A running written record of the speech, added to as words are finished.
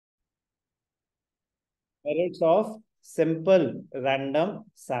Merits of simple random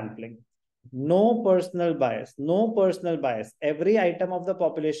sampling. No personal bias. No personal bias. Every item of the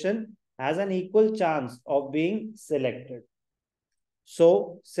population has an equal chance of being selected.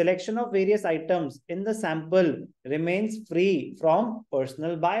 So, selection of various items in the sample remains free from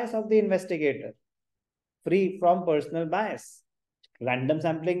personal bias of the investigator. Free from personal bias. Random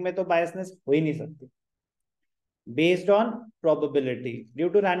sampling में तो biasness हो ही नहीं सकती. Based on probability. Due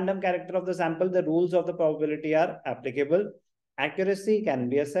to random character of the sample, the rules of the probability are applicable. Accuracy can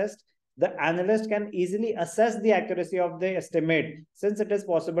be assessed. The analyst can easily assess the accuracy of the estimate since it is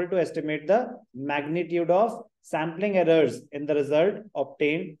possible to estimate the magnitude of sampling errors in the result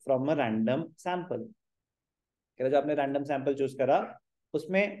obtained from a random sample. जो आपने random sample choose करा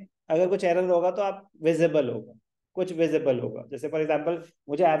उसमें अगर कुछ error होगा तो आप visible होगा, कुछ visible होगा. जैसे फॉर एग्जांपल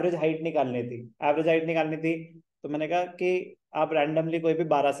मुझे एवरेज हाइट निकालनी थी, तो मैंने कहा कि आप रैंडमली कोई भी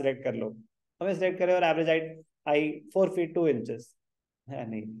 12 सिलेक्ट कर लो. हमें सिलेक्ट करें और average height I 4 feet 2 inches है.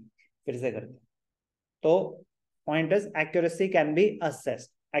 नहीं, फिर से करते. तो point is accuracy can be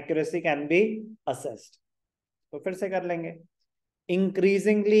assessed. तो फिर से कर लेंगे.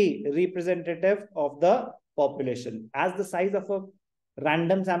 Increasingly representative of the population. As the size of a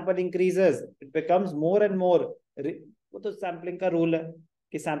random sample increases it becomes more and more. वो तो सैम्पलिंग का रूल है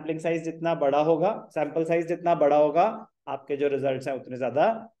कि सैम्पलिंग साइज जितना बड़ा होगा, सैंपल साइज जितना बड़ा होगा, आपके जो रिजल्ट्स हैं उतने ज्यादा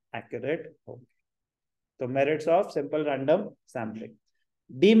एक्यूरेट होंगे. तो merits of simple random sampling.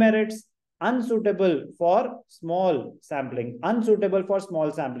 Demerits. Unsuitable for small sampling. Unsuitable for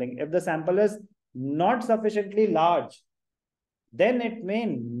small sampling. If the sample is not sufficiently large, then it may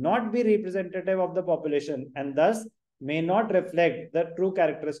not be representative of the population and thus may not reflect the true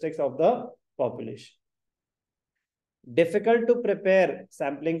characteristics of the population. Difficult to prepare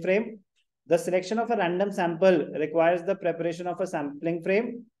sampling frame. The selection of a random sample requires the preparation of a sampling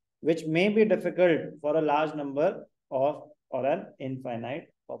frame, which may be difficult for a large number of or an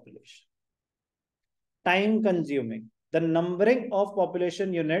infinite population. Time consuming. The numbering of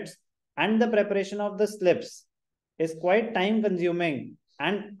population units and the preparation of the slips is quite time consuming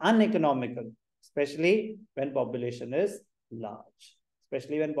and uneconomical, especially when population is large.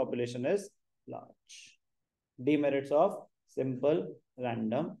 Demerits of simple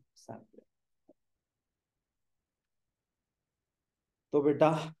random sampling. तो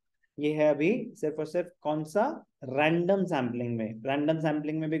बेटा ये है अभी सिर्फ और सिर्फ कौन सा रैंडम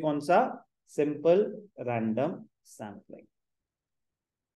सैम्पलिंग में भी कौन सा सिंपल रैंडम सैम्पलिंग.